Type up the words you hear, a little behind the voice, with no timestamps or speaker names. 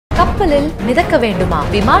கப்பலில் மிதக்க வேண்டுமா,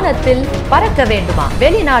 விமானத்தில் பறக்க வேண்டுமா,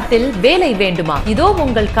 வெளிநாட்டில் வேலை வேண்டுமா? இதோ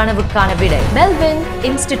உங்கள் கனவுக்கான விடை. Melvin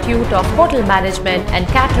institute of hotel management and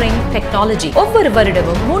catering technology ஒவ்வொரு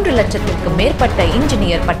வருடமும் 3 லட்சத்திற்கும் மேற்பட்ட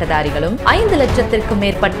இன்ஜினியர் பட்டதாரிகளும் 5 லட்சத்திற்கும்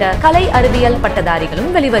மேற்பட்ட கலை அறிவியல் பட்டதாரிகளும்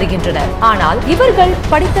வெளிவருகின்றனர். ஆனால் இவர்கள்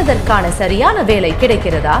படித்ததற்கான சரியான வேலை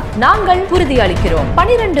கிடைக்கிறதா? நாங்கள் உறுதியளிக்கிறோம்.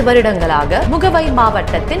 12 வருடங்களாக முகவை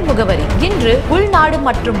மாவட்டத்தின் முகவரி. இன்று உள்நாடு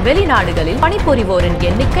மற்றும் வெளிநாடுகளில் பணிபுரிவோரின்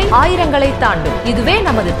எண்ணிக்கை ஆயிரங்களை தாண்டும். இதுவே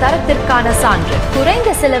நமது தரத்திற்கான சான்று. குறைந்த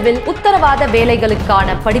செலவில் உத்தரவாத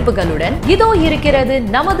வேலைகளுக்கான படிப்புகளுடன் இதோ இருக்கிறது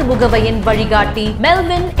நமது முகவையின் வழிகாட்டி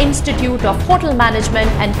Melvin institute of hotel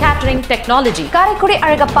management and catering technology. Karaikudi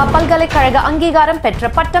Alagappa பல்கலைக்கழக அங்கீகாரம் பெற்ற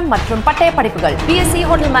பட்டம் மற்றும் பட்டய படிப்புகள் BSc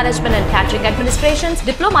hotel management and catering administrations,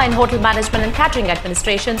 diploma in hotel management and catering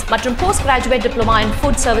administrations மற்றும் post graduate diploma in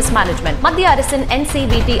food service management. மத்திய அரசின்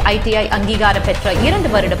NCVT ITI அங்கீகாரம் பெற்ற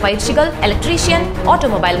 2 வருட பயிற்சிகள் எலக்ட்ரீஷியன்,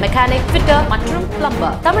 ஆட்டோமொபைல் மெக்கானிக், ஃபிட்டர் மற்றும்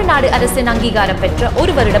பிளம்பர். தமிழ்நாடு அரசின் அங்கீகாரம் பெற்ற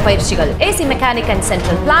 1 வருட பயிற்சிகள் AC mechanic and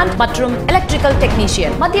central plant மற்றும் எலக்ட்ரிக்கல்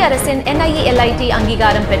டெக்னீஷியன். மத்திய அரசின் NIE LIT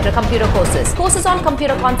அங்கீகாரம் பெற்ற computer courses on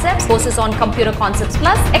computer concepts, courses on computer concepts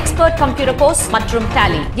plus expert computer course மற்றும்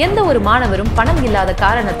டேலி. எந்த ஒரு மாணவரும் பணம் இல்லாத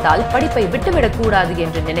காரணத்தால் படிப்பை விட்டுவிடக் கூடாது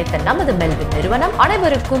என்று நினைத்த நமது மெல்வின் நிறுவனம்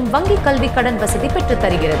அனைவருக்கும் வங்கி கல்வி கடன் வசதி பெற்றுத்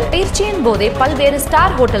தருகிறது. பயிற்சியின் போதே பல்வேறு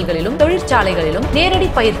ஸ்டார் ஹோட்டல்களிலும் தொழிற்சாலைகளிலும் நேரடி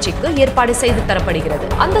பயிற்சிக்கு ஏற்பாடு செய்து தரப்படுகிறது.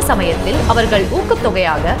 அந்த சமயத்தில் அவர்கள்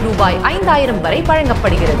ஊக்கத்தொகையாக ரூபாய் 5000 வரை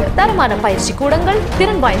வழங்கப்படுகிறது. தரமான பயிற்சி கூடங்கள்,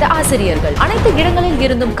 திறன் வாய்ந்த ஆசிரியர்கள், அனைத்து இடங்களில்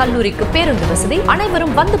இருந்தும் கல்லூரிக்கு பேருந்து வசதி,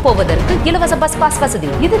 அனைவரும் வந்து போவதற்கு இலவச பஸ் பாஸ் வசதி.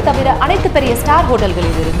 இது தவிர அனைத்து பெரிய ஸ்டார்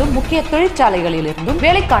ஹோட்டல்களில் இருந்தும் முக்கிய தொழிற்சாலைகளில் இருந்தும்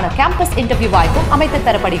வேலைக்கான கேம்பஸ் இன்டர்வியூ வாய்ப்பும் அமைத்து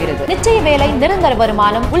தரப்படுகிறது. நிச்சய வேலை, நிரந்தர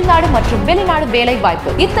வருமானம், உள்நாடு மற்றும் வெளிநாடு வேலை வாய்ப்பு.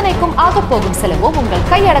 இத்தனைக்கும் ஆக போகும் செலவோ உங்கள்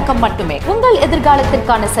கையடக்கம் மட்டுமே. உங்கள்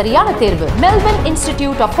எதிர்காலத்திற்கான சரியான தேர்வு Melvin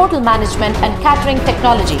institute of hotel management and catering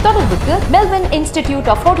technology. தொடர்புக்கு Melvin institute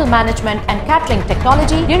of hotel management and catering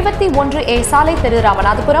technology, 71A சாலை தெரு,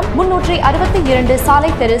 ராமநாதபுரம், 362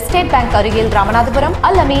 சாலை தெரு, ஸ்டேட் பேங்க் அருகில், Ramanathapuram.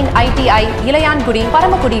 Al-Amin ITI, Ilayangudi,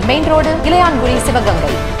 Paramakudi main road, Ilayangudi,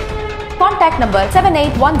 Sivaganga. Contact number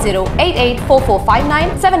 7810884459,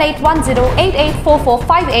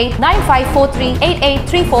 7810884458,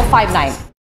 9543883459.